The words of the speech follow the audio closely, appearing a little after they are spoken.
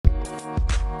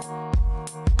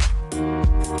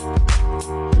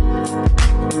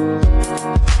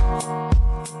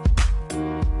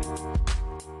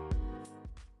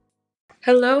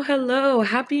Hello, hello.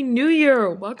 Happy New Year.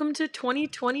 Welcome to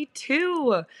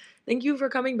 2022. Thank you for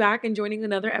coming back and joining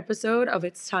another episode of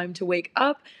It's Time to Wake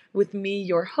Up with me,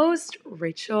 your host,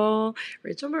 Rachel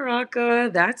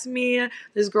Maraca. That's me.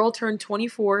 This girl turned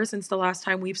 24 since the last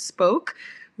time we've spoke.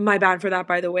 My bad for that,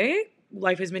 by the way.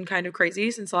 Life has been kind of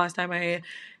crazy since the last time I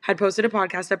had posted a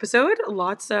podcast episode.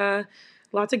 Lots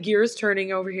of gears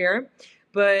turning over here.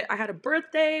 But I had a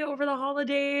birthday over the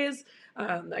holidays.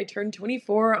 I turned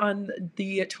 24 on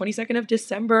the 22nd of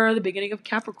December, the beginning of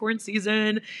Capricorn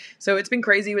season. So it's been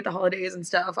crazy with the holidays and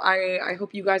stuff. I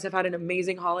hope you guys have had an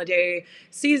amazing holiday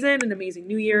season, an amazing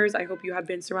New Year's. I hope you have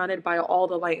been surrounded by all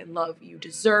the light and love you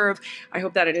deserve. I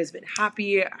hope that it has been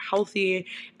happy, healthy,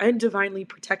 and divinely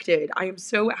protected. I am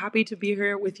so happy to be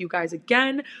here with you guys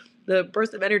again. The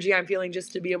burst of energy I'm feeling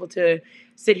just to be able to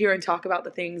sit here and talk about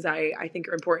the things I think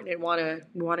are important and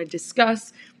want to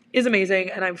discuss is amazing,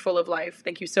 and I'm full of life.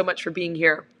 Thank you so much for being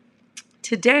here.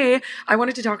 Today, I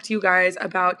wanted to talk to you guys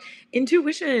about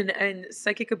intuition and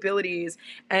psychic abilities,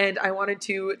 and I wanted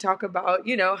to talk about,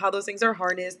 how those things are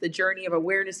harnessed, the journey of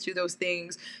awareness to those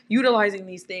things, utilizing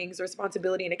these things,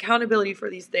 responsibility and accountability for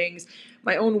these things,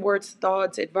 my own words,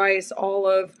 thoughts, advice,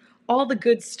 all the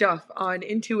good stuff on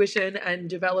intuition and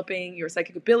developing your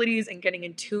psychic abilities and getting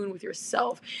in tune with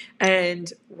yourself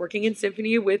and working in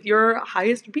symphony with your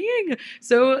highest being.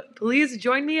 So please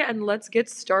join me and let's get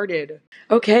started.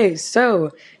 Okay,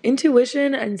 so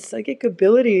intuition and psychic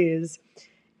abilities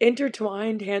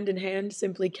intertwined hand in hand,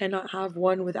 simply cannot have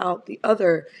one without the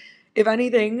other. If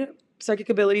anything, psychic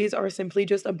abilities are simply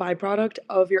just a byproduct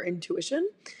of your intuition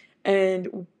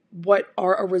and what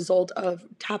are a result of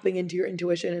tapping into your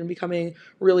intuition and becoming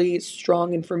really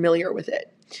strong and familiar with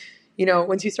it.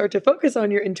 Once you start to focus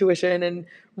on your intuition and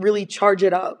really charge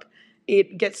it up,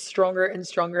 it gets stronger and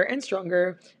stronger and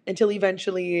stronger until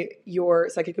eventually your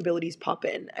psychic abilities pop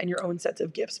in and your own sets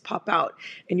of gifts pop out,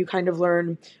 and you kind of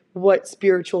learn what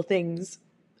spiritual things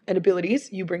and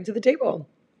abilities you bring to the table.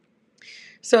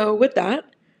 So with that,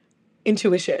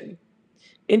 intuition.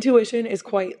 Intuition is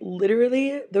quite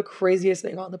literally the craziest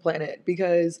thing on the planet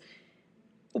because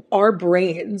our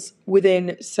brains,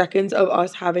 within seconds of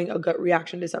us having a gut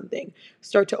reaction to something,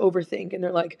 start to overthink, and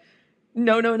they're like,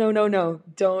 no, no, no, no, no,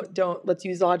 don't, let's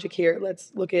use logic here.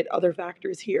 Let's look at other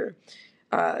factors here.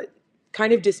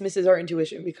 Kind of dismisses our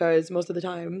intuition because most of the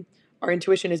time our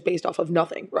intuition is based off of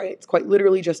nothing, right? It's quite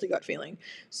literally just a gut feeling.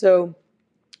 So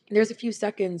there's a few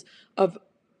seconds of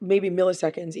maybe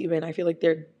milliseconds even. I feel like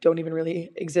they don't even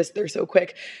really exist. They're so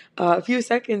quick. A few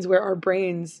seconds where our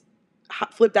brains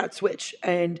flip that switch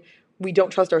and we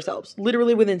don't trust ourselves,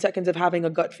 literally within seconds of having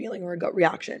a gut feeling or a gut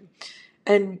reaction.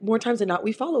 And more times than not,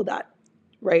 we follow that,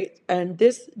 right? And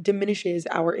this diminishes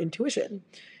our intuition.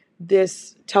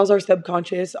 This tells our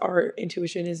subconscious our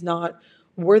intuition is not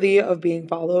worthy of being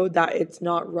followed, that it's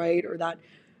not right, or that,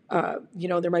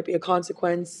 there might be a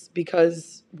consequence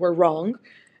because we're wrong,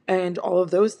 and all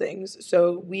of those things.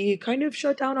 So we kind of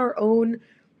shut down our own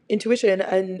intuition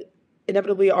and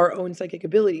inevitably our own psychic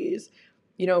abilities.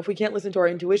 If we can't listen to our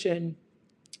intuition,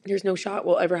 there's no shot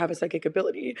we'll ever have a psychic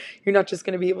ability. You're not just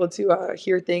going to be able to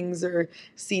hear things or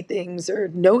see things or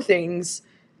know things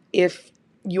if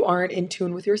you aren't in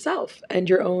tune with yourself and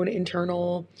your own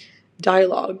internal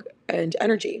dialogue and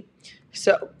energy.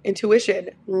 So,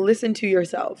 intuition, listen to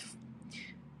yourself.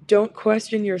 Don't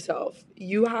question yourself.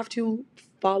 You have to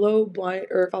follow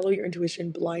your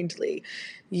intuition blindly.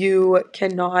 You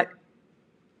cannot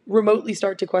remotely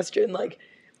start to question, like,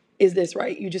 is this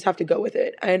right? You just have to go with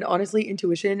it. And honestly,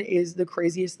 intuition is the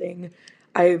craziest thing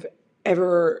I've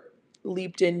ever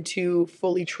leaped into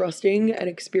fully trusting and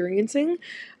experiencing.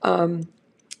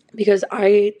 Because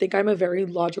I think I'm a very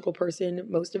logical person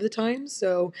most of the time.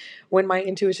 So when my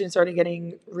intuition started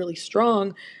getting really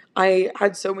strong, I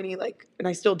had so many, and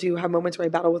I still do have moments where I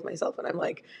battle with myself and I'm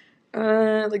like,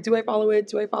 do I follow it?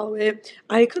 Do I follow it?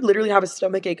 I could literally have a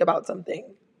stomach ache about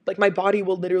something. Like my body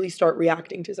will literally start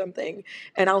reacting to something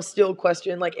and I'll still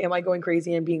question, like, am I going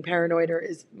crazy and being paranoid, or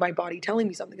is my body telling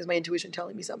me something? Is my intuition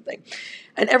telling me something?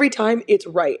 And every time it's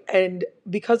right. And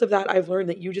because of that, I've learned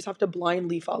that you just have to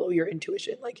blindly follow your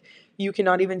intuition. Like you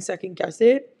cannot even second guess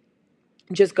it.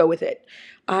 Just go with it.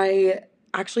 I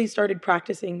actually started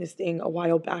practicing this thing a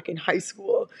while back in high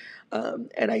school.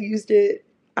 And I used it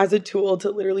as a tool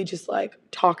to literally just like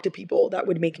talk to people that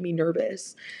would make me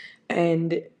nervous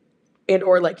and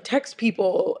or like text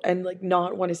people and like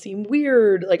not want to seem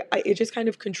weird. It just kind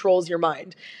of controls your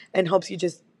mind and helps you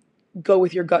just go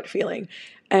with your gut feeling.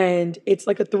 And it's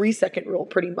like a 3-second rule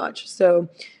pretty much. So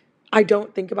I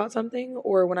don't think about something,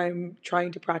 or when I'm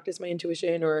trying to practice my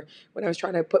intuition, or when I was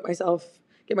trying to put myself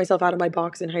get myself out of my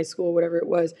box in high school, whatever it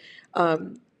was.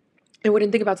 I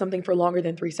wouldn't think about something for longer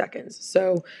than 3 seconds.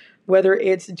 So whether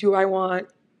it's, do I want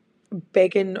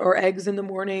bacon or eggs in the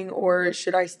morning, or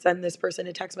should I send this person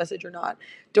a text message or not?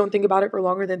 Don't think about it for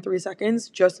longer than 3 seconds.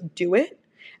 Just do it.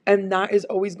 And that is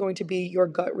always going to be your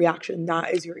gut reaction.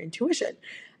 That is your intuition.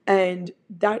 And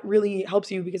that really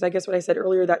helps you, because I guess what I said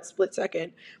earlier, that split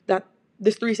second, that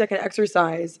this 3 second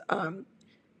exercise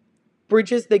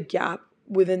bridges the gap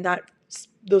within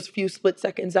those few split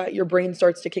seconds that your brain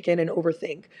starts to kick in and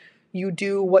overthink. You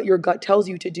do what your gut tells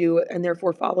you to do, and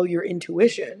therefore follow your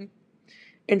intuition,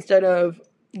 instead of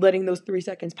letting those 3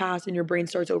 seconds pass and your brain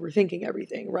starts overthinking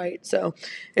everything, right? So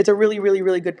it's a really, really,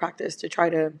 really good practice to try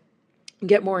to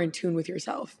get more in tune with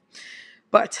yourself.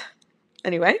 But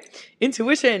anyway,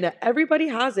 intuition, everybody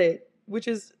has it, which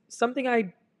is something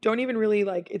I don't even really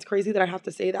like. It's crazy that I have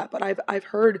to say that, but I've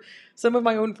heard some of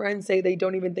my own friends say they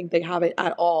don't even think they have it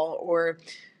at all, or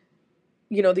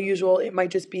the usual, it might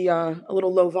just be a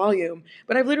little low volume.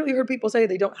 But I've literally heard people say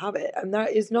they don't have it, and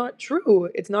that is not true.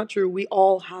 It's not true. We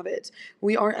all have it.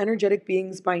 We are energetic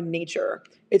beings by nature.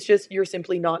 It's just you're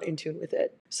simply not in tune with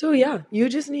it. So yeah, you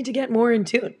just need to get more in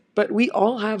tune. But we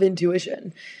all have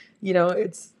intuition.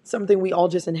 It's something we all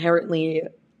just inherently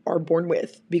are born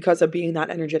with because of being that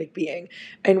energetic being.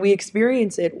 And we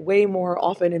experience it way more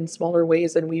often in smaller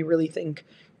ways than we really think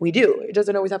we do. It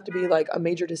doesn't always have to be like a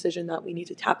major decision that we need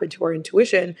to tap into our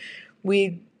intuition.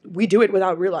 We do it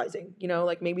without realizing,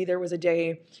 like maybe there was a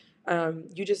day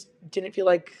you just didn't feel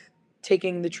like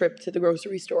taking the trip to the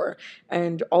grocery store,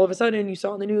 and all of a sudden you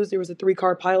saw in the news there was a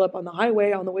 3-car pileup on the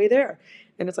highway on the way there.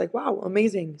 And it's like, wow,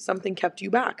 amazing. Something kept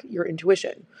you back, your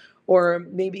intuition. Or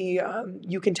maybe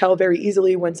you can tell very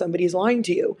easily when somebody's lying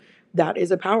to you. That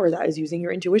is a power that is using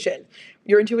your intuition.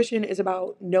 Your intuition is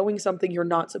about knowing something you're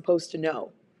not supposed to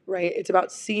know, right? It's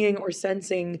about seeing or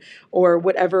sensing, or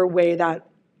whatever way that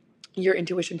your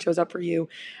intuition shows up for you,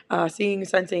 seeing,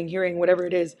 sensing, hearing, whatever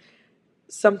it is,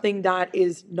 something that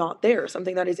is not there,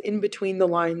 something that is in between the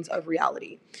lines of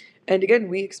reality. And again,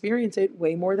 we experience it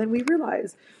way more than we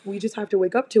realize. We just have to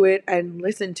wake up to it and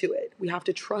listen to it. We have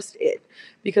to trust it,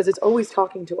 because it's always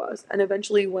talking to us. And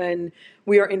eventually, when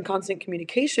we are in constant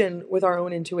communication with our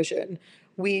own intuition,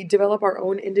 we develop our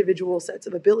own individual sets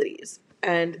of abilities.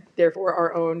 And therefore,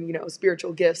 our own,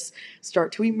 spiritual gifts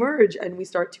start to emerge, and we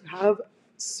start to have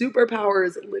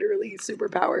superpowers, literally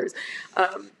superpowers.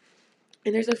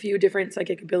 And there's a few different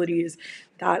psychic abilities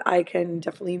that I can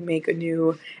definitely make a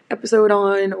new episode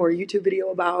on or YouTube video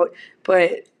about.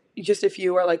 But just a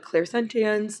few are like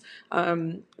clairsentience,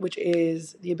 which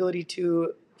is the ability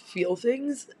to feel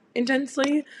things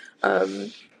intensely,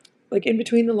 like in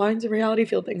between the lines of reality,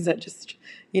 feel things that just,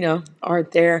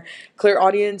 aren't there.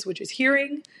 Clairaudience, which is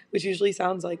hearing, which usually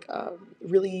sounds like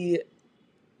really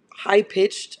high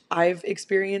pitched. I've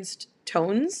experienced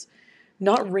tones,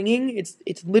 not ringing.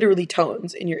 It's literally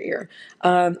tones in your ear.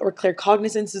 Or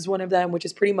claircognizance is one of them, which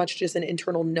is pretty much just an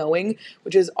internal knowing,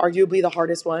 which is arguably the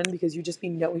hardest one, because you just be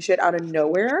knowing shit out of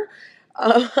nowhere.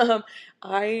 I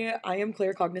am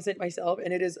claircognizant myself,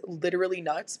 and it is literally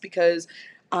nuts, because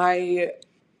I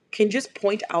can just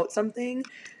point out something,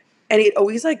 and it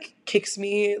always like kicks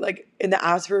me like in the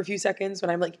ass for a few seconds when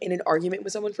I'm like in an argument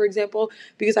with someone, for example,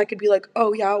 because I could be like,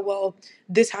 oh yeah, well,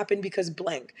 this happened because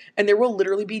blank. And there will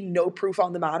literally be no proof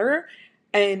on the matter.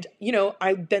 And,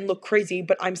 I then look crazy,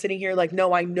 but I'm sitting here like,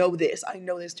 no, I know this. I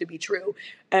know this to be true.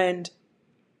 And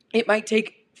it might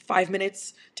take 5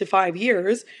 minutes to 5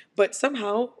 years, but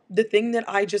somehow the thing that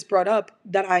I just brought up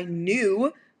that I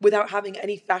knew without having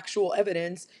any factual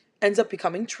evidence ends up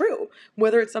becoming true.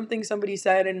 Whether it's something somebody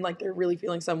said and like they're really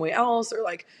feeling some way else, or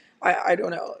like, I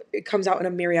don't know, it comes out in a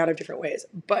myriad of different ways.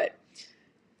 But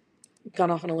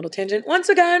gone off on a little tangent once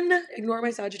again, ignore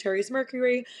my Sagittarius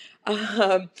Mercury.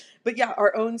 But yeah,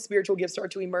 our own spiritual gifts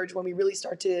start to emerge when we really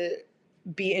start to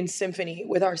be in symphony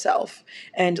with ourselves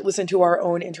and listen to our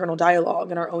own internal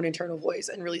dialogue and our own internal voice,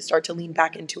 and really start to lean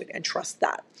back into it and trust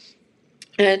that.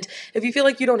 And if you feel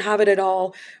like you don't have it at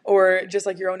all, or just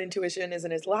like your own intuition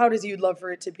isn't as loud as you'd love for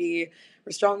it to be,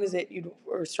 or strong as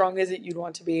you'd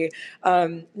want to be,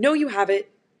 know you have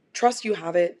it, trust you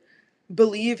have it,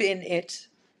 believe in it,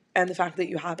 and the fact that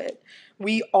you have it.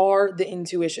 We are the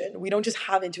intuition. We don't just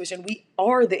have intuition. We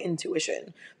are the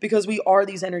intuition, because we are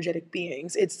these energetic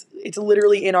beings. It's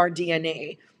literally in our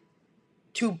DNA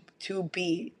to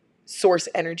be source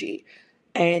energy.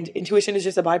 And intuition is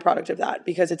just a byproduct of that,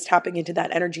 because it's tapping into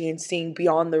that energy and seeing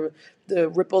beyond the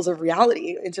ripples of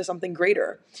reality into something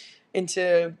greater,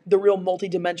 into the real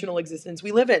multidimensional existence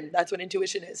we live in. That's what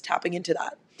intuition is, tapping into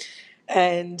that.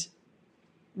 And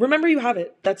remember, you have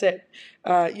it. That's it.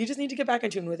 You just need to get back in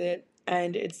tune with it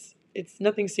and it's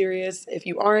nothing serious. If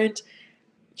you aren't,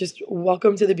 just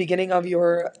welcome to the beginning of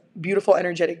your beautiful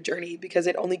energetic journey, because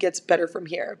it only gets better from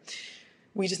here.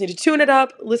 We just need to tune it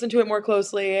up, listen to it more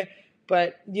closely.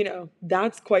 But,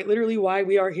 that's quite literally why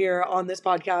we are here on this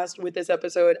podcast with this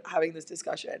episode having this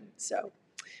discussion. So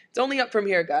it's only up from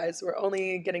here, guys. We're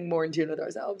only getting more in tune with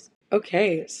ourselves.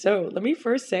 Okay, so let me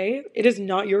first say it is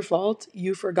not your fault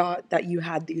you forgot that you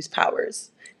had these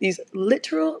powers, these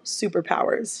literal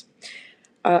superpowers.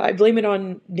 I blame it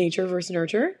on nature versus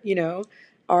nurture.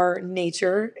 Our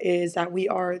nature is that we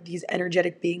are these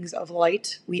energetic beings of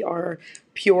light. We are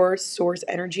pure source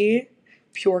energy,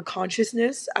 pure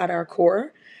consciousness at our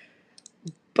core.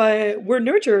 But we're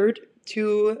nurtured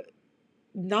to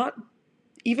not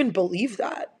even believe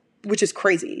that, which is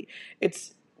crazy.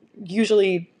 It's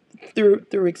usually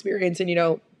through experience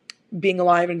and being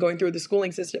alive and going through the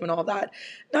schooling system and all that,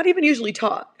 not even usually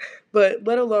taught, but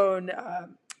let alone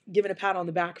given a pat on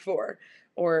the back for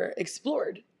or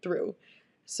explored through.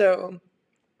 So,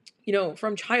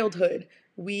 from childhood,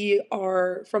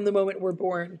 from the moment we're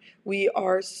born, we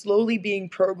are slowly being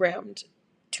programmed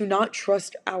to not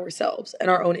trust ourselves and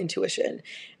our own intuition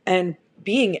and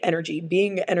being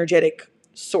energetic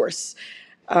source.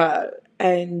 Uh,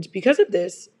 and because of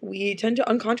this, we tend to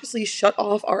unconsciously shut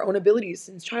off our own abilities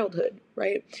since childhood,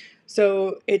 right?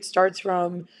 So it starts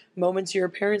from moments your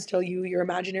parents tell you your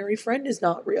imaginary friend is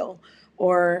not real.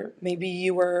 Or maybe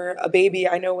you were a baby.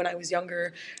 I know when I was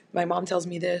younger, my mom tells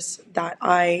me this, that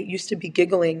I used to be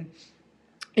giggling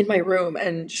in my room,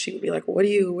 and she would be like, what are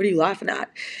you laughing at?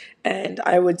 And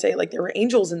I would say, like, there were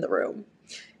angels in the room.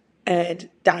 And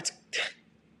that's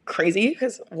crazy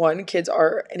because, one, kids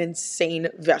are an insane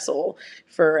vessel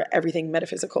for everything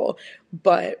metaphysical.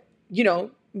 But,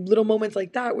 little moments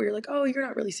like that where you're like, oh, you're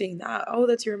not really seeing that. Oh,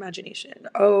 that's your imagination.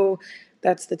 Oh,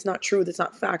 that's not true. That's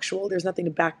not factual. There's nothing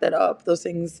to back that up. Those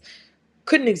things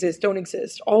couldn't exist, don't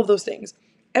exist. All of those things.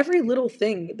 Every little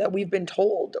thing that we've been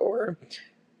told or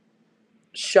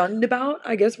shunned about,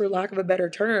 I guess, for lack of a better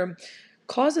term,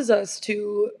 causes us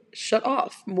to shut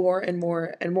off more and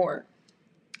more and more.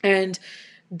 And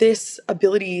this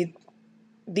ability,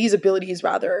 these abilities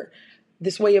rather,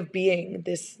 this way of being,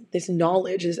 this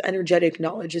knowledge, this energetic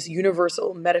knowledge, this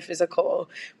universal, metaphysical,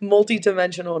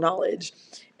 multidimensional knowledge,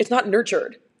 it's not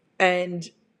nurtured,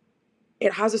 and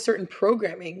it has a certain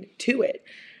programming to it,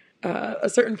 a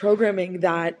certain programming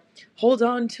that holds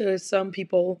on to some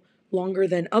people longer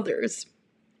than others,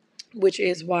 which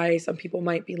is why some people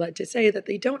might be led to say that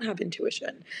they don't have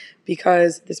intuition,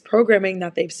 because this programming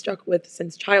that they've stuck with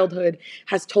since childhood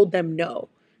has told them no,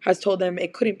 has told them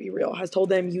it couldn't be real, has told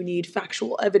them you need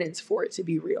factual evidence for it to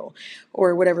be real,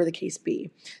 or whatever the case be.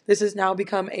 This has now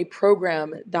become a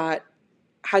program that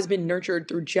has been nurtured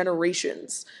through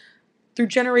generations,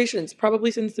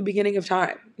 probably since the beginning of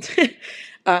time,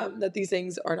 that these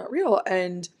things are not real.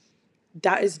 And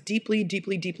that is deeply,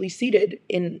 deeply, deeply seated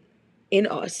in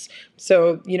us.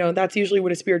 So, that's usually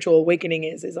what a spiritual awakening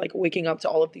is like waking up to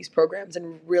all of these programs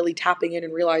and really tapping in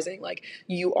and realizing, like,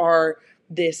 you are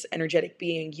this energetic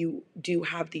being. You do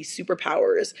have these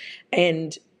superpowers,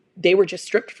 and they were just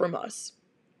stripped from us.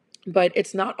 But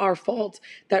it's not our fault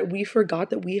that we forgot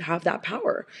that we have that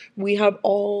power. We have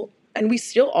all, and we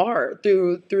still are,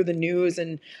 through the news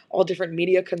and all different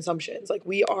media consumptions. Like,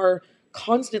 we are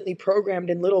constantly programmed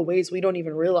in little ways we don't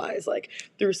even realize, like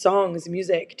through songs,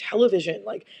 music, television,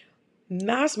 like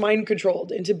mass mind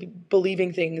controlled into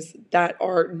believing things that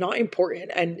are not important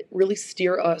and really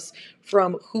steer us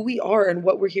from who we are and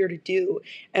what we're here to do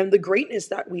and the greatness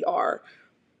that we are,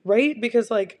 right?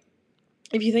 Because, like,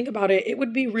 if you think about it, it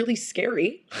would be really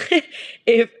scary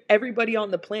if everybody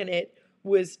on the planet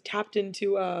was tapped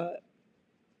into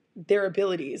their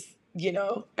abilities,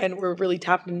 and we're really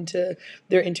tapped into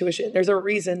their intuition. There's a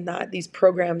reason that these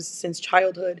programs since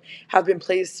childhood have been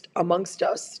placed amongst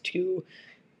us to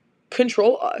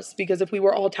control us, because if we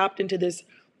were all tapped into this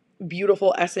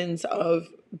beautiful essence of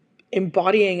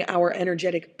embodying our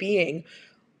energetic being,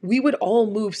 we would all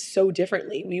move so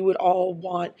differently. We would all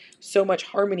want so much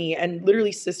harmony and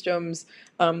literally systems.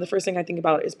 The first thing I think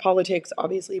about is politics,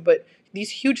 obviously, but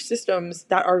these huge systems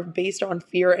that are based on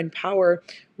fear and power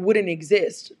wouldn't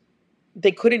exist.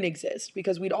 They couldn't exist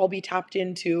because we'd all be tapped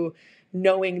into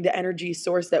knowing the energy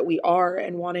source that we are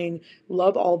and wanting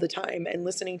love all the time and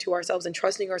listening to ourselves and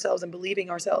trusting ourselves and believing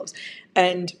ourselves.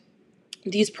 And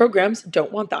these programs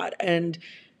don't want that. And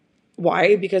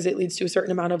why? Because it leads to a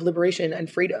certain amount of liberation and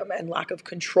freedom and lack of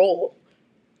control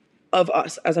of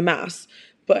us as a mass.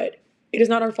 But it is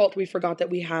not our fault we forgot that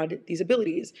we had these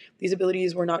abilities. These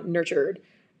abilities were not nurtured.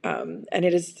 And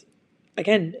it is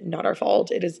again, not our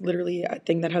fault. It is literally a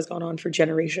thing that has gone on for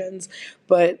generations,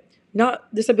 but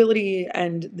not this ability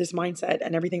and this mindset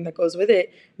and everything that goes with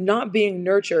it, not being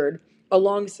nurtured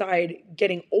alongside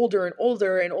getting older and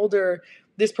older and older.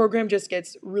 This program just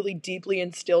gets really deeply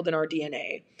instilled in our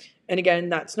DNA. And again,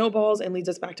 that snowballs and leads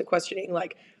us back to questioning,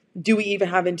 like, do we even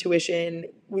have intuition?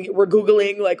 We're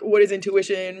Googling, like, what is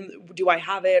intuition? Do I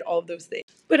have it? All of those things.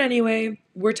 But anyway,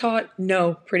 we're taught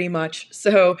no, pretty much.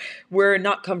 So we're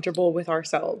not comfortable with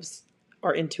ourselves,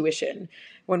 our intuition.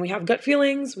 When we have gut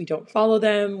feelings, we don't follow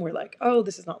them. We're like, oh,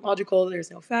 this is not logical.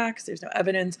 There's no facts. There's no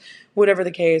evidence. Whatever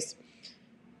the case,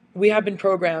 we have been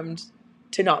programmed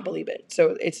to not believe it.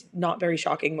 So it's not very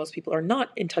shocking. Most people are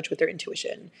not in touch with their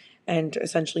intuition and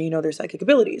essentially, their psychic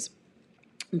abilities.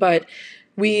 But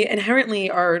we inherently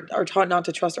are taught not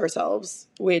to trust ourselves,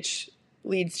 which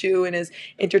leads to and is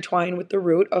intertwined with the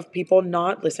root of people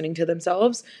not listening to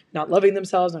themselves, not loving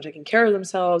themselves, not taking care of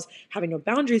themselves, having no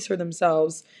boundaries for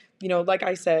themselves. Like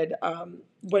I said,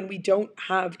 when we don't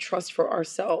have trust for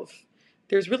ourselves,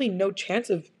 there's really no chance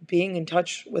of being in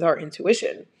touch with our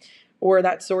intuition or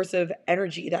that source of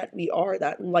energy that we are,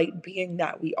 that light being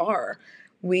that we are.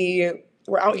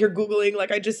 We're out here Googling,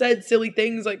 like I just said, silly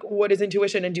things like, what is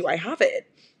intuition and do I have it?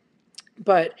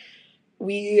 But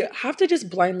we have to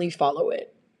just blindly follow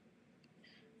it.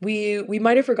 We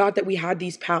might have forgot that we had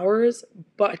these powers,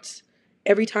 but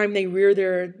every time they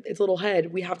rear its little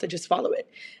head, we have to just follow it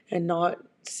and not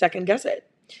second guess it.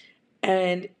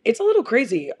 And it's a little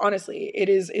crazy, honestly. It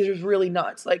is really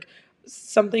nuts. Like,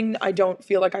 something I don't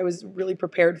feel like I was really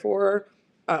prepared for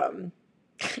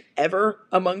ever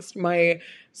amongst my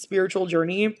spiritual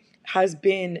journey has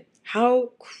been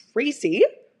how crazy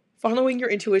following your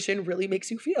intuition really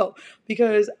makes you feel.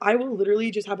 Because I will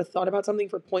literally just have a thought about something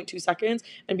for 0.2 seconds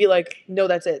and be like, no,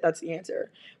 that's it. That's the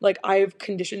answer. Like, I've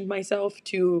conditioned myself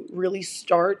to really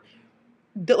start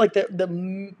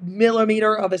the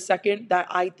millimeter of a second that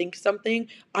I think something,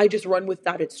 I just run with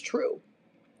that it's true.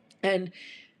 And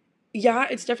yeah,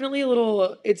 it's definitely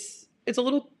it's a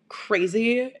little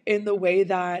crazy in the way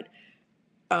that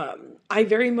I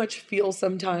very much feel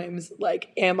sometimes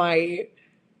like,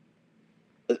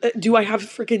 do I have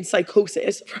freaking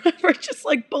psychosis for just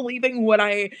like believing what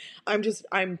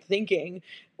I'm thinking,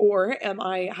 or am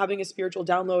I having a spiritual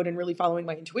download and really following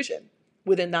my intuition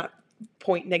within that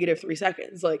point -3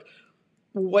 seconds? Like,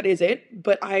 what is it?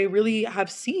 But I really have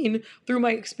seen through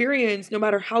my experience, no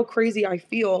matter how crazy I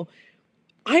feel,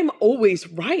 I'm always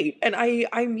right. And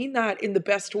I mean that in the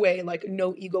best way, like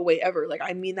no ego way ever. Like,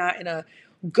 I mean that in a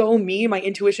go me. My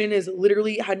intuition is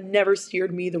literally had never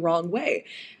steered me the wrong way.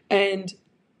 And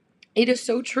it is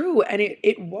so true. And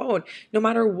it won't, no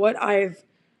matter what I've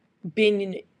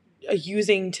been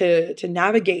using to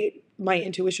navigate my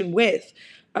intuition with,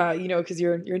 because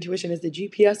your intuition is the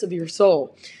GPS of your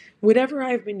soul. Whatever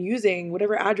I've been using,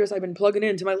 whatever address I've been plugging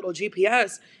into my little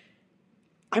GPS,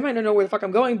 I might not know where the fuck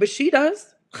I'm going, but she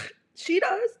does. She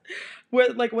does.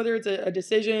 Whether it's a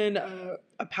decision,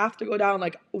 a path to go down,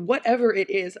 like whatever it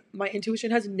is, my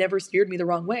intuition has never steered me the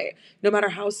wrong way, no matter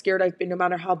how scared I've been, no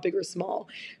matter how big or small.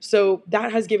 So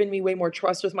that has given me way more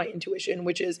trust with my intuition,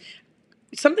 which is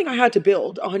something I had to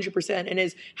build 100%, and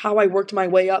is how I worked my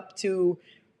way up to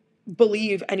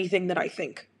believe anything that I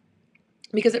think.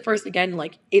 Because at first, again,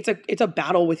 like it's a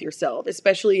battle with yourself,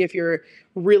 especially if you're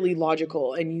really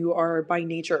logical and you are by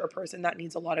nature a person that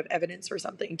needs a lot of evidence for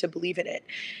something to believe in it.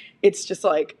 It's just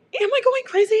like, am I going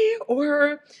crazy,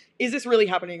 or is this really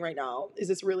happening right now? Is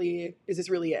this really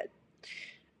it?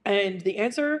 And the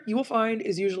answer you will find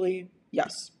is usually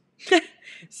yes.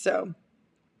 So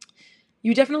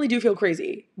you definitely do feel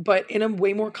crazy, but in a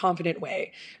way more confident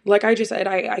way. Like I just said,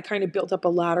 I kind of built up a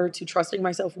ladder to trusting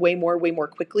myself way more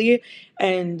quickly.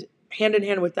 And hand in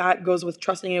hand with that goes with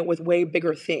trusting it with way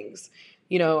bigger things.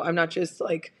 I'm not just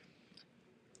like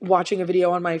watching a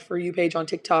video on my For You page on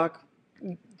TikTok,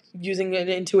 using an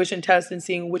intuition test and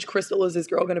seeing which crystal is this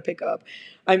girl going to pick up.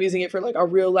 I'm using it for like a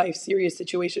real life serious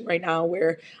situation right now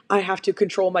where I have to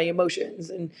control my emotions.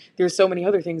 And there's so many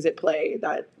other things at play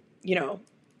that,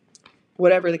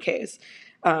 whatever the case,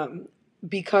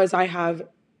 because I have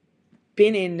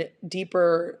been in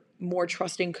deeper, more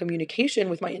trusting communication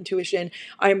with my intuition,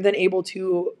 I'm then able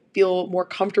to feel more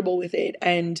comfortable with it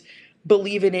and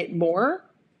believe in it more,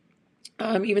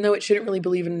 even though it shouldn't really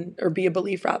believe in, or be a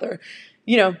belief rather.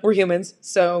 We're humans.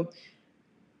 So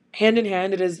hand in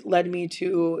hand, it has led me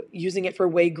to using it for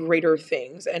way greater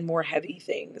things and more heavy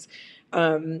things.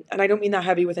 And I don't mean that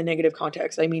heavy with a negative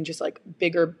context. I mean just like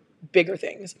bigger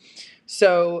things.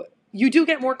 So you do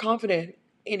get more confident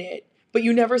in it, but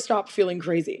you never stop feeling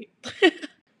crazy.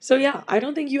 So yeah, I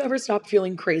don't think you ever stop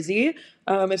feeling crazy.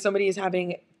 If somebody is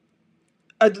having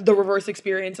the reverse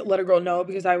experience, let a girl know,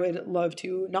 because I would love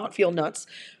to not feel nuts.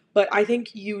 But I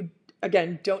think you,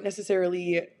 again, don't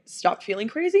necessarily stop feeling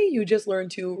crazy. You just learn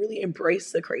to really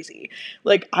embrace the crazy.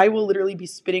 Like, I will literally be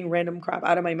spitting random crap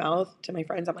out of my mouth to my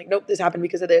friends. I'm like, nope, this happened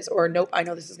because of this, or nope, I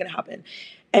know this is going to happen.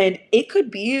 And it could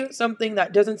be something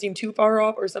that doesn't seem too far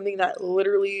off, or something that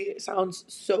literally sounds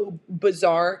so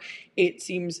bizarre, it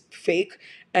seems fake.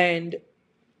 And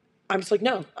I'm just like,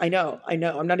 no, I know.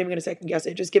 I'm not even going to second guess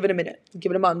it. Just give it a minute,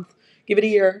 give it a month, give it a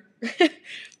year,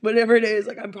 whatever it is.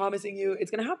 Like, I'm promising you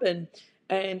it's going to happen.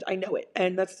 And I know it.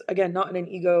 And that's, again, not in an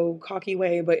ego, cocky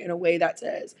way, but in a way that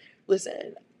says,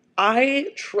 listen,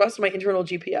 I trust my internal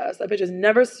GPS. That bitch has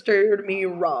never steered me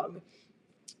wrong.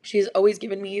 She's always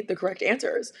given me the correct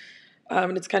answers.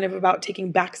 And it's kind of about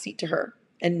taking backseat to her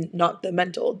and not the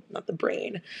mental, not the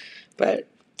brain. But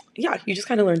yeah, you just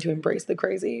kind of learn to embrace the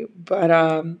crazy. But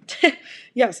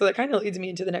yeah, so that kind of leads me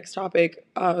into the next topic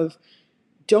of,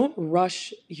 don't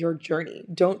rush your journey.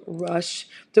 Don't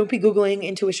be Googling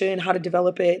intuition, how to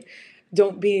develop it.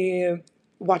 Don't be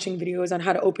watching videos on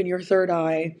how to open your third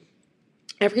eye.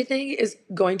 Everything is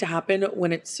going to happen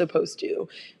when it's supposed to.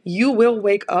 You will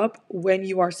wake up when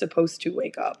you are supposed to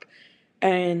wake up.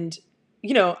 And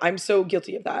I'm so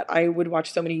guilty of that. I would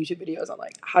watch so many YouTube videos on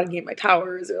like how to gain my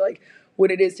powers, or like what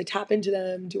it is to tap into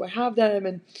them. Do I have them?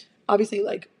 And obviously,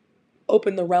 like,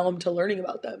 open the realm to learning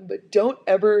about them. But don't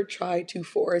ever try to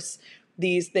force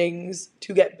these things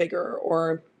to get bigger,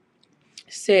 or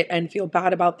sit and feel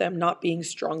bad about them not being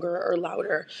stronger or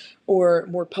louder or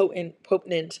more potent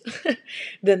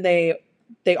than they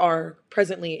are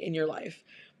presently in your life.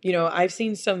 I've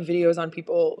seen some videos on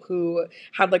people who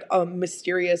had like a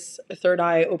mysterious third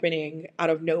eye opening out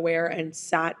of nowhere and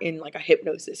sat in like a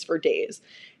hypnosis for days.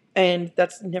 And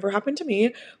that's never happened to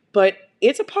me, but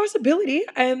it's a possibility.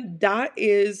 And that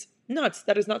is nuts.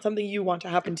 That is not something you want to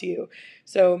happen to you.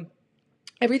 So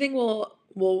everything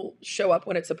will show up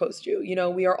when it's supposed to.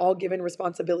 We are all given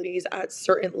responsibilities at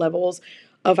certain levels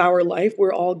of our life.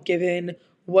 We're all given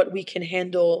what we can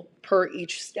handle per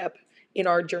each step in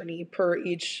our journey, per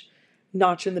each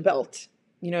notch in the belt.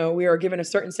 We are given a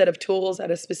certain set of tools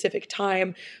at a specific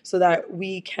time so that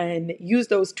we can use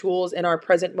those tools in our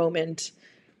present moment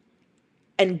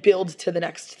and build to the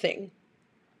next thing.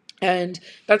 And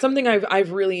that's something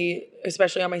I've really,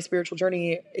 especially on my spiritual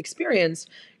journey, experienced,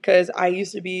 because I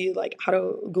used to be like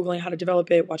Googling how to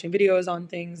develop it, watching videos on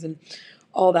things and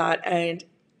all that. And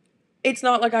it's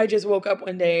not like I just woke up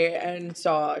one day and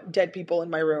saw dead people in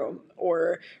my room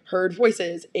or heard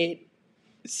voices. It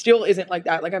still isn't like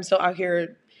that. Like, I'm still out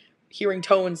here hearing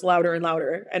tones louder and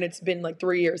louder. And it's been like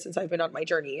 3 years since I've been on my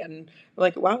journey. And I'm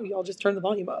like, wow, y'all just turned the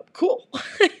volume up. Cool.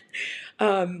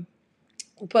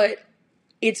 But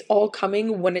it's all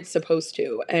coming when it's supposed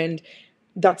to. And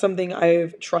that's something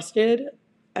I've trusted,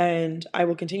 and I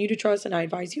will continue to trust, and I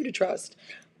advise you to trust.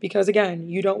 Because again,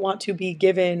 you don't want to be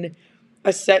given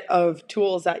a set of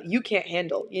tools that you can't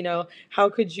handle. How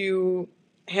could you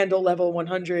handle level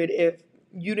 100 if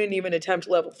you didn't even attempt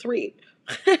level 3?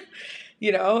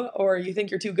 Or you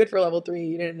think you're too good for level 3,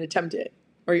 you didn't attempt it.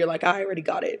 Or you're like, I already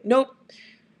got it. Nope.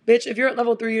 Bitch, if you're at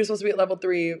level 3, you're supposed to be at level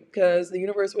 3, because the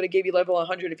universe would have gave you level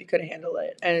 100 if you couldn't handle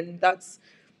it. And that's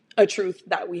a truth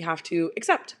that we have to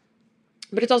accept.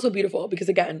 But it's also beautiful because,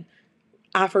 again,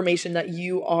 affirmation that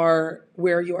you are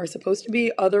where you are supposed to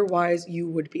be. Otherwise, you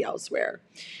would be elsewhere.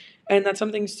 And that's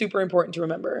something super important to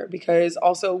remember, because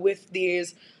also with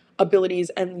these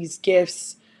abilities and these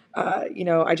gifts,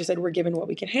 I just said we're given what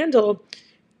we can handle.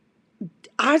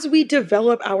 As we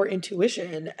develop our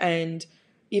intuition and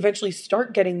eventually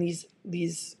start getting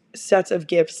these sets of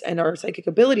gifts and our psychic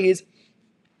abilities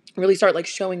really start like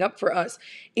showing up for us,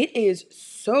 it is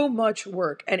so much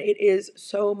work, and it is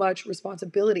so much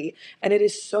responsibility, and it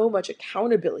is so much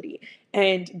accountability.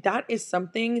 And that is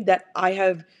something that I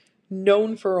have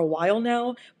known for a while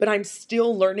now, but I'm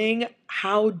still learning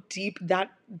how deep that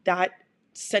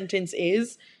sentence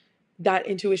is, that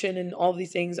intuition and all of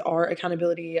these things are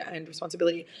accountability and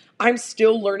responsibility. I'm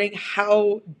still learning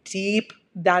how deep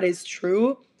that is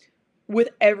true with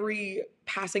every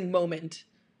passing moment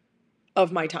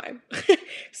of my time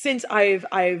since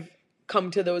I've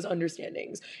come to those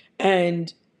understandings.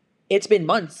 And it's been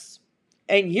months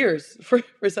and years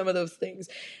for some of those things.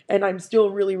 And I'm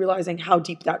still really realizing how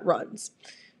deep that runs.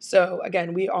 So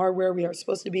again, we are where we are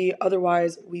supposed to be.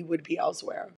 Otherwise, we would be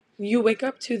elsewhere. You wake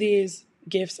up to these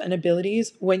gifts and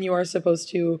abilities when you are supposed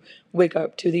to wake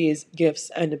up to these gifts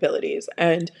and abilities.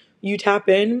 And you tap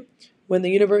in when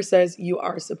the universe says you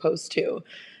are supposed to.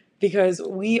 because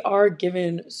we are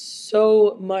given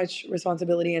so much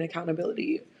responsibility and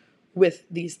accountability with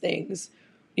these things.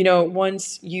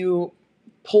 Once you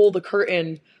pull the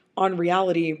curtain on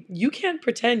reality, you can't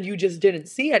pretend you just didn't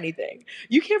see anything.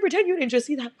 You can't pretend you didn't just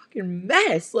see that fucking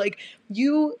mess. Like,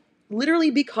 you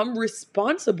literally become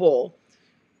responsible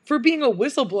for being a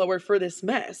whistleblower for this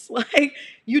mess. Like,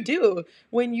 you do.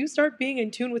 When you start being in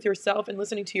tune with yourself and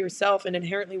listening to yourself and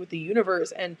inherently with the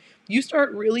universe, and you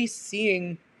start really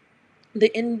seeing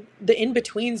the in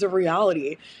betweens of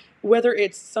reality, whether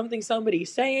it's something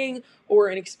somebody's saying or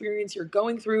an experience you're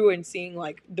going through, and seeing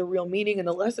like the real meaning and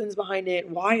the lessons behind it,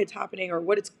 why it's happening, or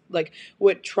what it's like,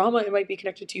 what trauma it might be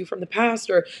connected to from the past.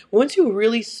 Or once you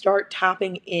really start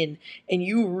tapping in and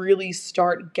you really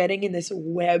start getting in this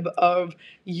web of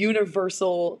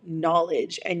universal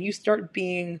knowledge, and you start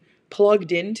being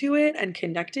plugged into it and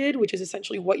connected, which is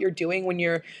essentially what you're doing when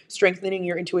you're strengthening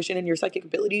your intuition and your psychic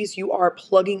abilities. You are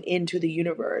plugging into the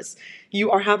universe.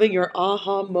 You are having your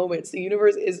aha moments. The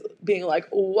universe is being like,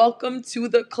 "Welcome to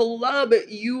the club.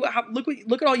 You have look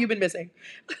at all you've been missing."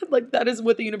 Like, that is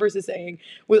what the universe is saying,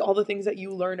 with all the things that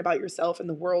you learn about yourself and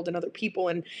the world and other people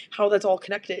and how that's all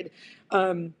connected.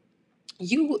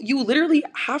 You literally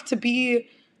have to be,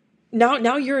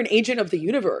 now you're an agent of the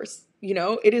universe.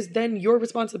 It is then your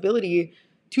responsibility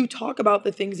to talk about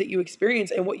the things that you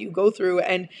experience and what you go through.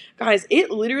 And guys,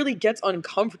 it literally gets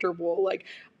uncomfortable. Like,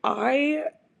 I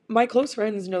my close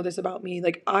friends know this about me.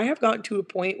 Like, I have gotten to a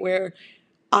point where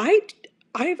I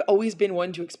I've always been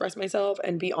one to express myself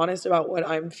and be honest about what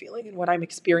I'm feeling and what I'm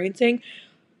experiencing.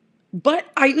 But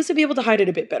I used to be able to hide it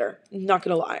a bit better, not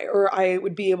gonna lie. Or I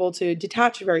would be able to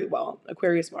detach very well.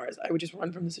 Aquarius Mars. I would just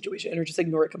run from the situation or just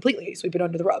ignore it completely, sweep it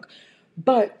under the rug.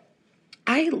 But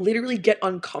I literally get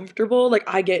uncomfortable. Like,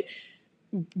 I get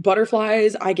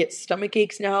butterflies, I get stomach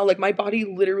aches now. Like, my body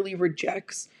literally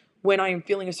rejects when I am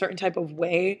feeling a certain type of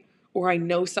way, or I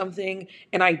know something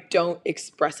and I don't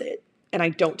express it and I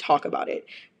don't talk about it.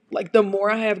 Like, the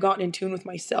more I have gotten in tune with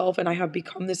myself and I have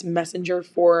become this messenger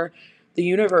for the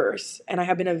universe, and I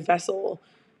have been a vessel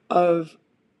of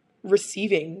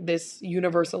receiving this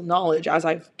universal knowledge as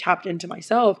I've tapped into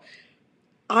myself,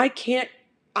 I can't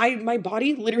my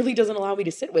body literally doesn't allow me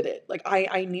to sit with it. Like,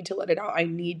 I need to let it out. I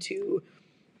need to,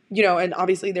 and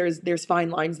obviously there's fine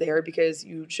lines there, because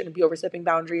you shouldn't be overstepping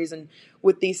boundaries. And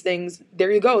with these things,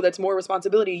 there you go. That's more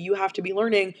responsibility. You have to be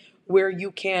learning where you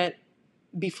can't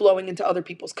be flowing into other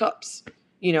people's cups,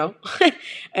 you know,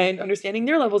 and understanding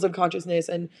their levels of consciousness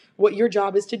and what your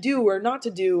job is to do or not to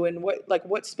do, and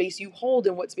what space you hold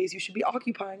and what space you should be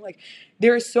occupying. Like,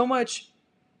 there is so much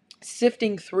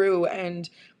sifting through and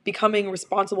becoming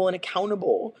responsible and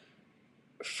accountable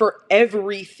for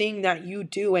everything that you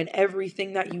do and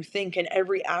everything that you think and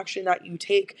every action that you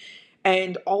take,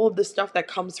 and all of the stuff that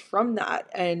comes from that.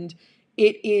 And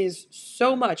it is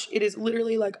so much. It is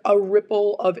literally like a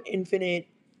ripple of infinite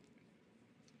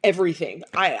everything.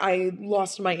 I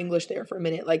lost my English there for a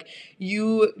minute. Like,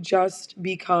 you just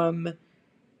become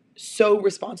so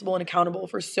responsible and accountable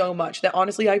for so much that,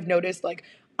 honestly, I've noticed, like,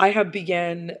 I have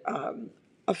began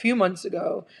a few months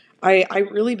ago, I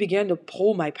really began to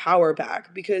pull my power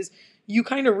back, because you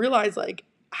kind of realize, like,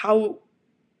 how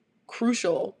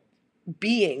crucial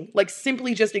being, like,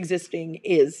 simply just existing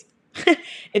is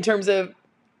in terms of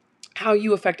how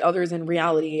you affect others in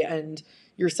reality and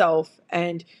yourself.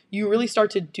 And you really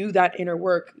start to do that inner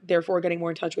work, therefore getting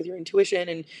more in touch with your intuition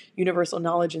and universal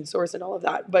knowledge and source and all of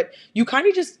that. But you kind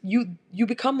of just you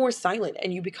become more silent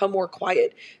and you become more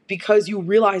quiet, because you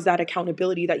realize that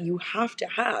accountability that you have to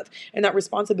have, and that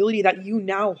responsibility that you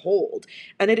now hold.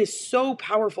 And it is so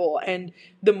powerful. And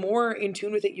the more in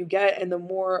tune with it you get, and the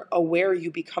more aware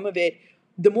you become of it,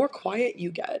 the more quiet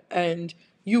you get. And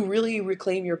you really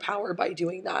reclaim your power by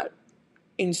doing that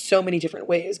in so many different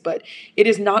ways. But it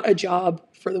is not a job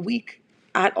for the weak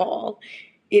at all.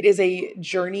 It is a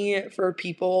journey for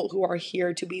people who are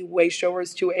here to be way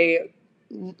showers to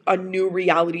a new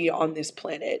reality on this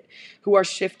planet, who are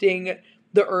shifting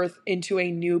the earth into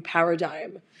a new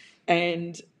paradigm.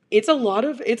 And it's a lot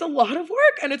of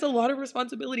work, and it's a lot of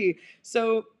responsibility.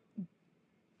 So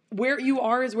where you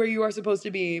are is where you are supposed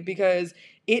to be, because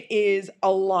it is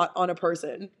a lot on a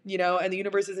person, and the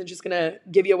universe isn't just going to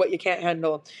give you what you can't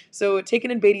handle. So,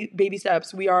 taken in baby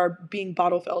steps, we are being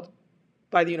bottle filled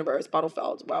by the universe. Bottle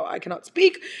filled. Wow, I cannot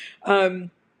speak.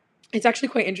 It's actually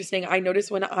quite interesting. I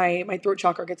notice when my throat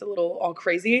chakra gets a little all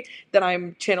crazy, that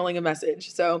I'm channeling a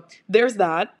message. So, there's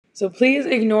that. So please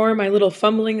ignore my little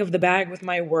fumbling of the bag with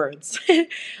my words.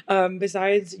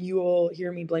 Besides, you will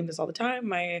hear me blame this all the time.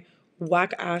 My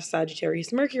whack ass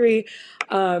Sagittarius Mercury.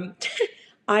 Um,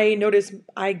 I notice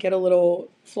I get a little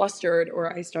flustered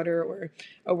or I stutter or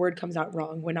a word comes out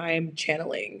wrong when I am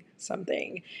channeling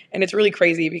something. And it's really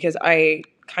crazy because I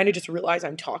kind of just realize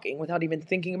I'm talking without even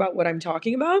thinking about what I'm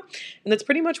talking about. And that's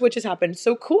pretty much what just happened.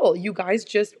 So cool. You guys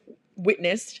just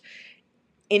witnessed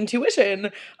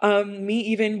intuition. Me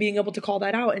even being able to call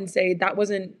that out and say that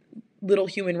wasn't little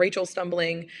human Rachel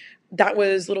stumbling. That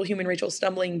was little human Rachel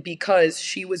stumbling because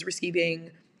she was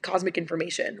receiving cosmic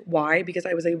information. Why? Because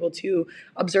I was able to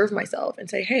observe myself and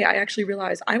say, hey, I actually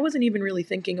realized I wasn't even really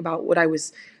thinking about what I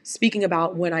was speaking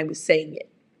about when I was saying it.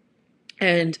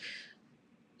 And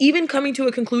even coming to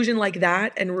a conclusion like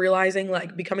that and realizing,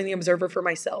 like, becoming the observer for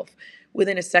myself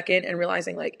within a second and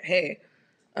realizing, like, hey,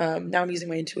 now I'm using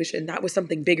my intuition. That was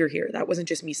something bigger here. That wasn't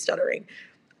just me stuttering.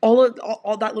 All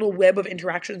that little web of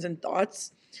interactions and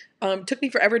thoughts took me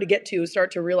forever to get to,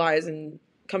 start to realize and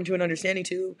come to an understanding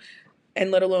to, and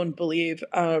let alone believe.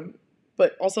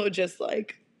 But also just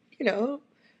like, you know,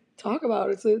 talk about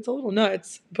it. It's a little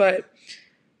nuts, but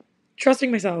trusting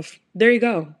myself. There you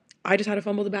go. I just had a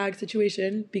fumble the bag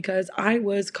situation because I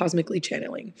was cosmically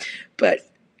channeling. But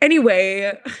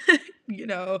anyway, you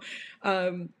know,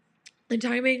 um, the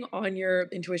timing on your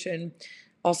intuition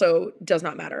also does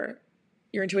not matter.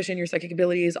 Your intuition, your psychic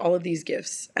abilities, all of these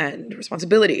gifts and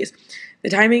responsibilities. The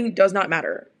timing does not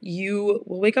matter. You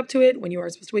will wake up to it when you are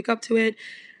supposed to wake up to it.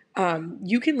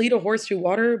 You can lead a horse to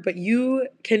water, but you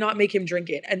cannot make him drink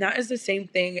it. And that is the same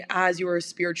thing as your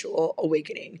spiritual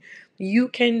awakening. You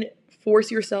can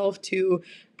force yourself to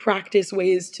practice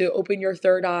ways to open your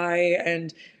third eye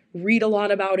and read a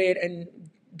lot about it and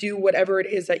do whatever it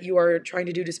is that you are trying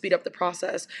to do to speed up the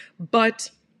process.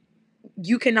 But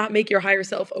you cannot make your higher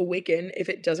self awaken if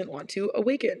it doesn't want to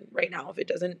awaken right now, if it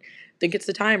doesn't think it's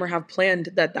the time or have planned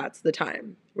that that's the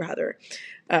time, rather.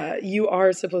 You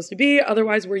are supposed to be,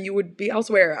 otherwise, where you would be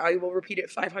elsewhere. I will repeat it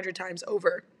 500 times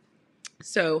over.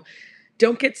 So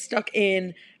don't get stuck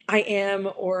in I am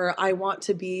or I want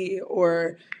to be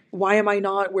or why am I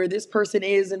not where this person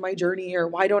is in my journey or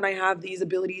why don't I have these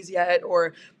abilities yet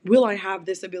or will I have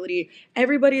this ability?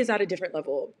 Everybody is at a different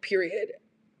level, period.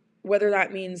 Whether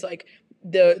that means like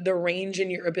the range in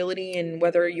your ability and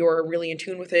whether you're really in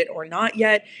tune with it or not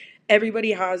yet,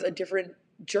 everybody has a different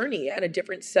journey and a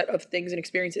different set of things and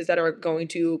experiences that are going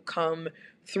to come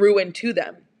through and to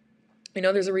them. I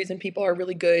know there's a reason people are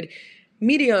really good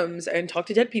mediums and talk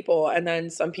to dead people, and then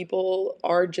some people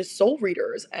are just soul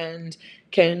readers and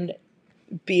can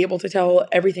be able to tell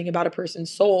everything about a person's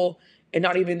soul and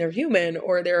not even they're human,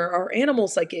 or there are animal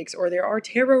psychics, or there are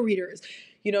tarot readers.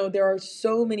 You know, there are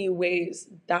so many ways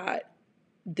that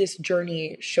this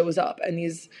journey shows up and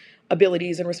these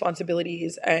abilities and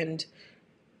responsibilities and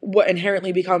what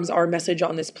inherently becomes our message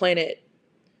on this planet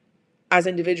as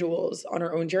individuals on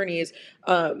our own journeys,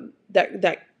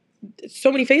 that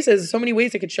so many faces, so many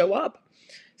ways it could show up.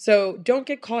 So don't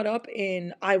get caught up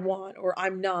in I want or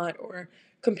I'm not or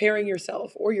comparing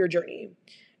yourself or your journey.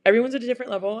 Everyone's at a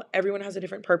different level. Everyone has a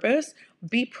different purpose.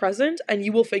 Be present and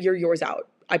you will figure yours out.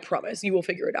 I promise you will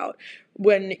figure it out.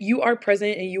 When you are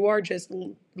present and you are just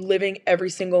living every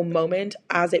single moment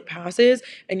as it passes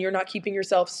and you're not keeping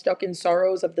yourself stuck in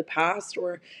sorrows of the past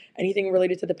or anything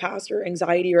related to the past or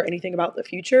anxiety or anything about the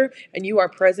future, and you are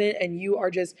present and you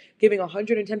are just giving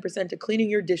 110% to cleaning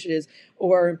your dishes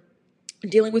or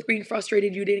dealing with being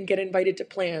frustrated you didn't get invited to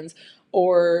plans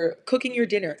or cooking your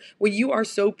dinner, when you are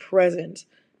so present,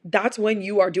 that's when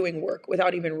you are doing work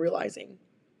without even realizing.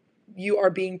 You are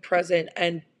being present,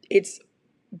 and it's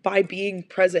by being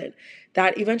present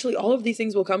that eventually all of these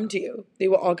things will come to you. They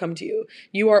will all come to you.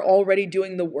 You are already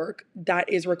doing the work that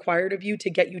is required of you to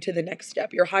get you to the next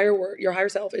step. Your higher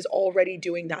self is already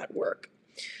doing that work.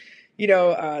 You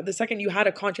know, the second you had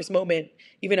a conscious moment,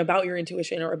 even about your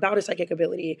intuition or about a psychic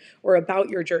ability or about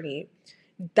your journey,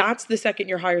 that's the second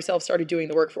your higher self started doing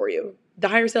the work for you. The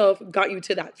higher self got you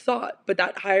to that thought, but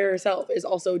that higher self is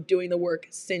also doing the work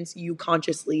since you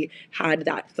consciously had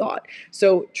that thought.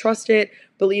 So trust it,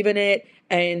 believe in it,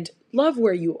 and love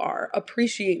where you are,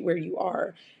 appreciate where you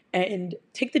are, and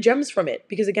take the gems from it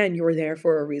because, again, you were there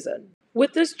for a reason.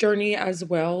 With this journey as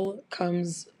well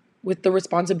comes with the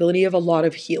responsibility of a lot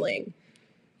of healing.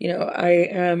 You know, I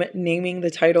am naming the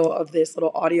title of this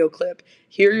little audio clip,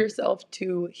 Hear Yourself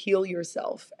to Heal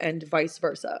Yourself, and vice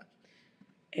versa.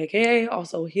 AKA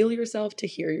also heal yourself to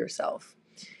hear yourself.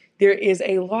 There is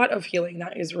a lot of healing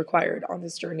that is required on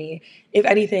this journey. If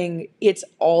anything, it's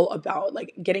all about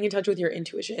like getting in touch with your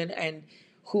intuition and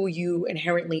who you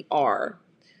inherently are.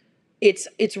 It's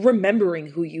remembering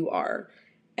who you are.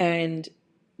 And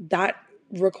that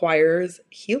requires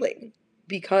healing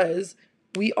because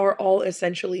we are all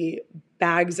essentially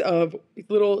bags of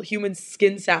little human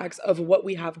skin sacks of what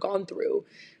we have gone through.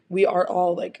 We are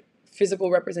all like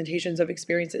physical representations of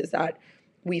experiences that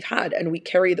we've had, and we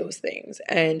carry those things.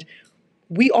 And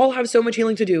we all have so much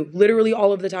healing to do, literally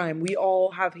all of the time. We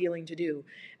all have healing to do.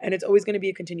 And it's always going to be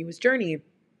a continuous journey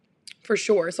for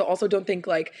sure. So also don't think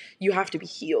like you have to be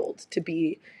healed to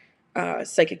be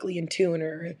psychically in tune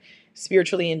or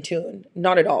spiritually in tune.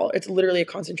 Not at all. It's literally a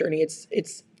constant journey.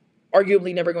 It's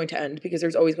arguably never going to end because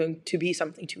there's always going to be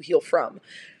something to heal from.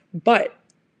 But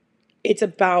it's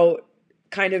about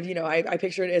kind of, I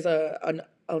picture it as an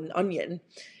onion,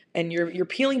 and you're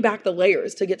peeling back the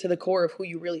layers to get to the core of who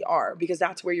you really are, because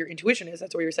that's where your intuition is,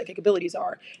 that's where your psychic abilities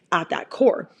are, at that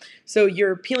core. So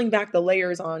you're peeling back the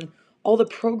layers on all the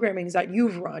programmings that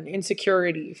you've run,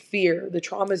 insecurity, fear, the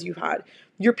traumas you've had.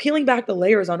 You're peeling back the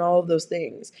layers on all of those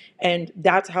things, and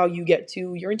that's how you get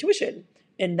to your intuition.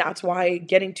 And that's why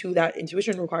getting to that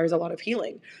intuition requires a lot of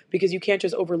healing, because you can't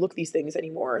just overlook these things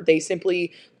anymore.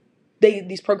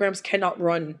 These programs cannot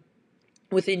run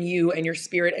within you and your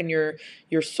spirit and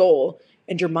your soul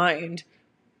and your mind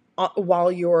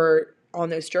while you're on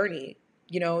this journey.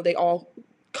 They all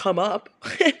come up.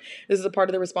 This is a part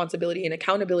of the responsibility and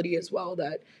accountability as well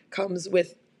that comes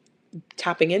with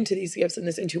tapping into these gifts and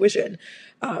this intuition.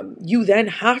 You then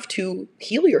have to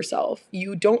heal yourself.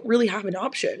 You don't really have an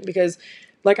option, because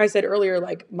like I said earlier,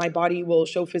 like my body will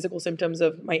show physical symptoms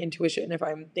of my intuition if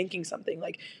I'm thinking something.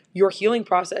 Like your healing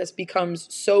process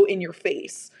becomes so in your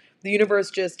face. The universe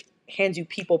just hands you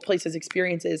people, places,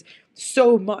 experiences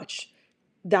so much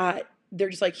that they're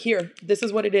just like, here, this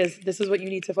is what it is. This is what you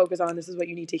need to focus on. This is what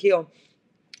you need to heal.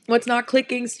 What's not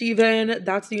clicking, Stephen?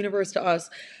 That's the universe to us,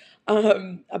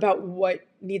 about what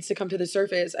needs to come to the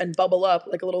surface and bubble up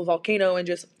like a little volcano and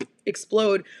just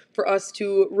explode, for us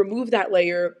to remove that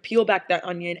layer, peel back that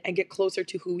onion, and get closer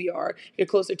to who we are, get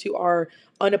closer to our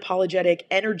unapologetic,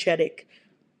 energetic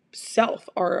self,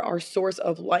 our source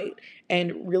of light,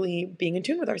 and really being in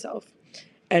tune with ourselves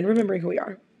and remembering who we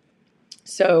are.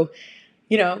 So,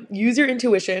 use your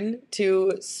intuition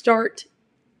to start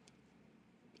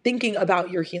thinking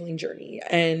about your healing journey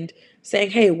and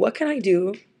saying, hey, what can I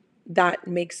do that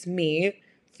makes me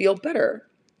feel better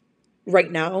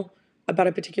right now about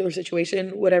a particular situation,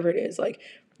 whatever it is? Like,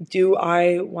 do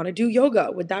I want to do yoga?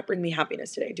 Would that bring me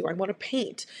happiness today? Do I want to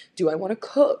paint? Do I want to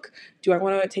cook? Do I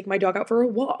want to take my dog out for a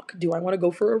walk? Do I want to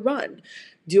go for a run?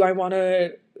 Do I want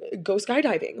to go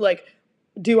skydiving? Like,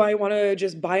 do I want to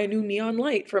just buy a new neon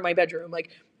light for my bedroom?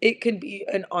 Like, it can be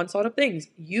an onslaught of things.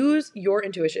 Use your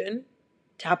intuition,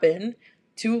 tap in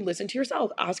to listen to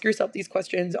yourself. Ask yourself these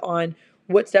questions on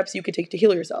what steps you could take to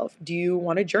heal yourself. Do you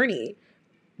want a journey?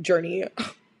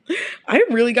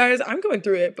 I'm going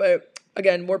through it, but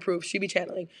again, more proof. She be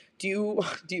channeling. Do you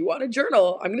want to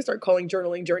journal? I'm gonna start calling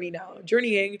journaling journey now.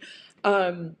 Journeying.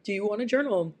 Do you want to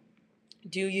journal?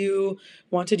 Do you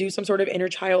want to do some sort of inner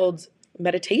child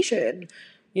meditation?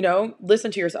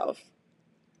 Listen to yourself.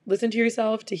 Listen to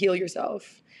yourself to heal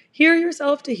yourself. Hear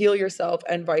yourself to heal yourself,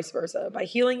 and vice versa. By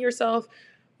healing yourself,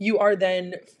 you are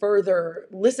then further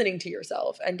listening to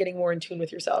yourself and getting more in tune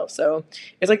with yourself. So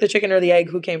it's like the chicken or the egg,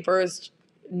 who came first.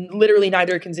 Literally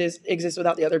neither can exist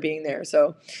without the other being there.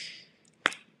 So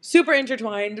super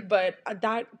intertwined, but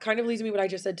that kind of leads me what I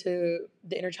just said to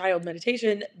the inner child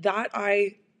meditation. That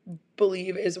I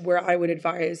believe is where I would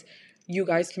advise you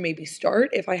guys to maybe start.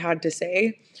 If I had to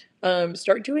say,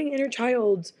 start doing inner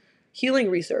child healing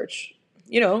research,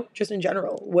 just in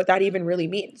general, what that even really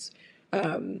means,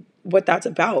 what that's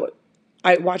about.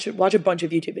 I watch a bunch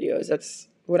of YouTube videos. That's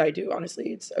what I do.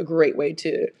 Honestly, it's a great way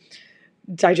to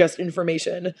digest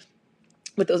information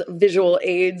with those visual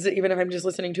aids, even if I'm just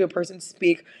listening to a person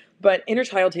speak. But inner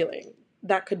child healing,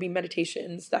 that could be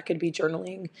meditations, that could be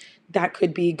journaling, that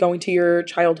could be going to your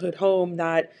childhood home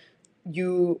that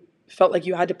you felt like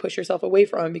you had to push yourself away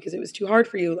from because it was too hard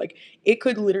for you. Like, it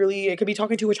could be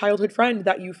talking to a childhood friend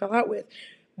that you fell out with.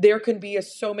 There could be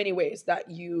so many ways that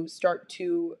you start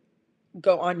to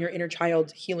go on your inner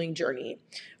child healing journey,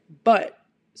 but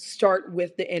start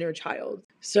with the inner child.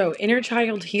 So inner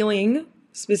child healing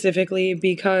specifically,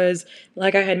 because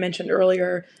like I had mentioned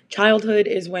earlier, childhood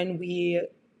is when we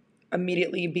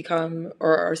immediately become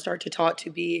or start to taught to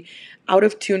be out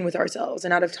of tune with ourselves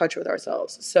and out of touch with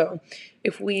ourselves. So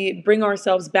if we bring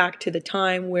ourselves back to the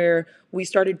time where we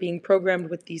started being programmed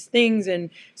with these things and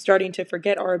starting to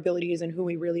forget our abilities and who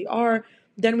we really are,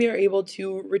 then we are able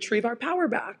to retrieve our power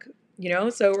back.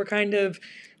 So we're kind of,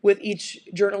 with each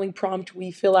journaling prompt we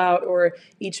fill out or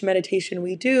each meditation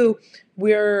we do,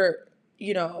 we're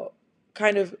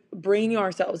kind of bringing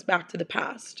ourselves back to the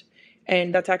past.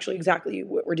 And that's actually exactly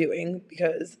what we're doing,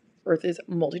 because Earth is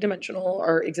multidimensional.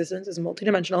 Our existence is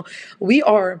multidimensional. We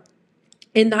are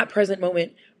in that present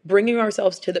moment bringing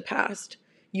ourselves to the past.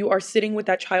 You are sitting with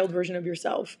that child version of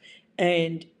yourself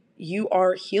and you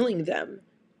are healing them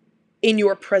in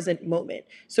your present moment.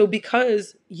 So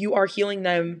because you are healing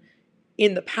them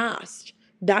in the past,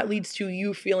 that leads to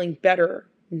you feeling better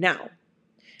now,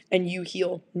 and you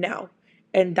heal now.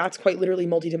 And that's quite literally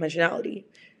multidimensionality.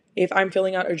 If I'm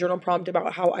filling out a journal prompt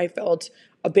about how I felt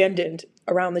abandoned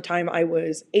around the time I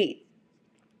was 8,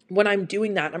 when I'm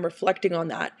doing that, I'm reflecting on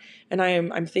that, and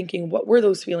I'm thinking, what were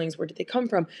those feelings? Where did they come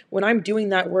from? When I'm doing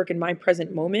that work in my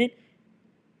present moment,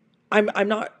 I'm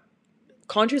not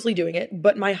consciously doing it,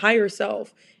 but my higher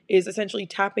self is essentially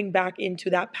tapping back into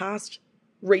that past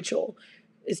Rachel,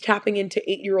 is tapping into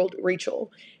 8-year-old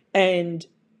Rachel and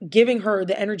giving her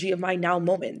the energy of my now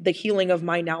moment, the healing of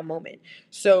my now moment.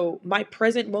 So my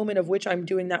present moment of which I'm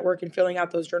doing that work and filling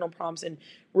out those journal prompts and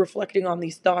reflecting on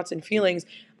these thoughts and feelings,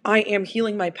 I am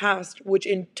healing my past, which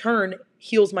in turn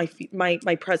heals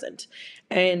my present.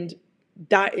 And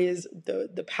that is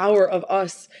the power of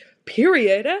us,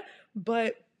 period.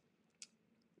 But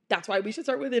that's why we should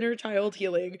start with inner child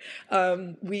healing.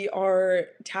 We are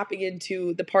tapping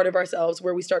into the part of ourselves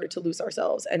where we started to lose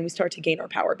ourselves and we start to gain our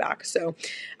power back. So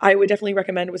I would definitely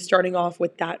recommend with starting off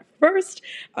with that first,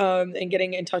 and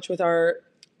getting in touch with our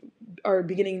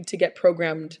beginning to get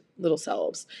programmed little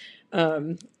selves.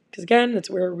 Because again, that's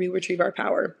where we retrieve our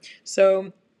power.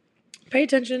 So pay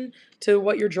attention to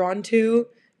what you're drawn to.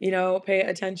 Pay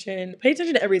attention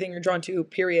to everything you're drawn to,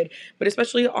 period. But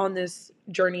especially on this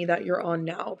journey that you're on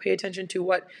now, pay attention to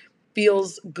what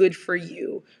feels good for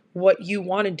you, what you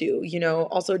want to do.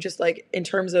 Also just like in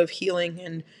terms of healing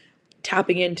and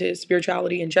tapping into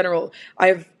spirituality in general,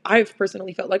 I've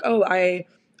personally felt like, oh,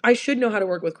 I should know how to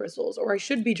work with crystals, or I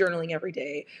should be journaling every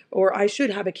day, or I should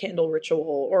have a candle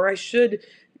ritual, or I should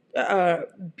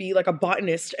be like a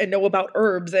botanist and know about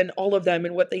herbs and all of them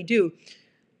and what they do.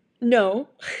 No,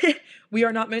 we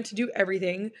are not meant to do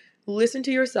everything. Listen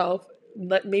to yourself.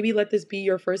 Let this be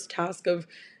your first task of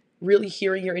really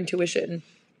hearing your intuition.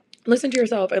 Listen to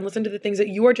yourself and listen to the things that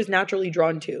you are just naturally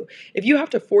drawn to. If you have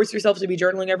to force yourself to be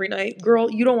journaling every night, girl,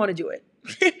 you don't want to do it.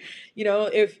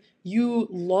 If you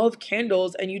love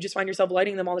candles and you just find yourself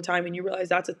lighting them all the time and you realize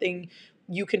that's a thing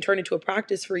you can turn into a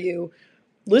practice for you,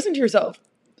 listen to yourself.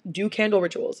 Do candle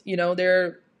rituals.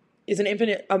 There is an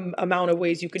infinite amount of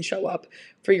ways you can show up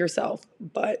for yourself,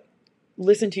 but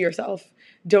listen to yourself.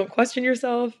 Don't question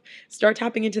yourself. Start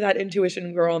tapping into that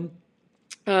intuition, girl.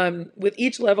 With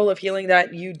each level of healing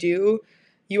that you do,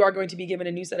 you are going to be given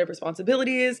a new set of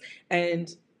responsibilities,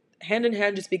 and hand in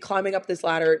hand, just be climbing up this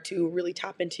ladder to really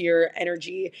tap into your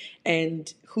energy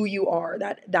and who you are,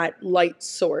 that light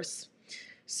source.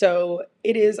 So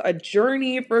it is a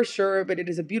journey for sure, but it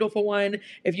is a beautiful one.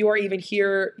 If you are even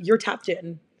here, you're tapped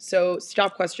in. So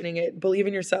stop questioning it. Believe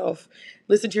in yourself.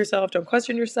 Listen to yourself. Don't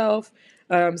question yourself.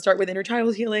 Start with inner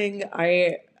child healing.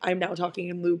 I'm now talking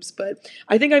in loops, but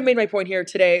I think I've made my point here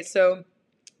today. So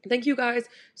thank you guys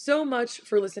so much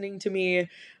for listening to me.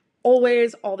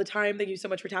 Always, all the time. Thank you so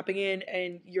much for tapping in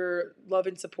and your love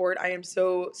and support. I am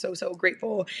so, so, so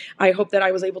grateful. I hope that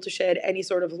I was able to shed any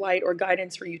sort of light or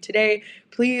guidance for you today.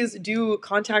 Please do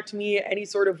contact me any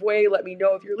sort of way. Let me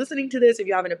know if you're listening to this, if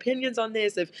you have any opinions on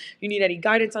this, if you need any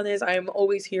guidance on this. I am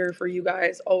always here for you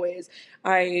guys, always.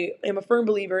 I am a firm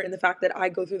believer in the fact that I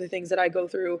go through the things that I go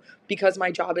through because my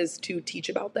job is to teach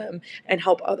about them and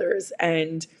help others,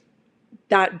 and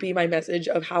that be my message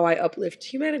of how I uplift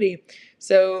humanity.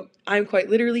 So I'm quite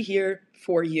literally here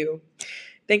for you.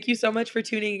 Thank you so much for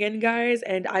tuning in, guys,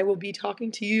 and I will be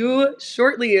talking to you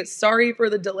shortly. Sorry for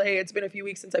the delay. It's been a few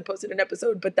weeks since I posted an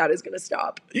episode, but that is going to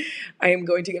stop. I am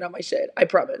going to get on my shit. I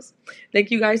promise.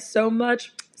 Thank you guys so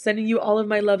much. Sending you all of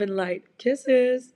my love and light. Kisses.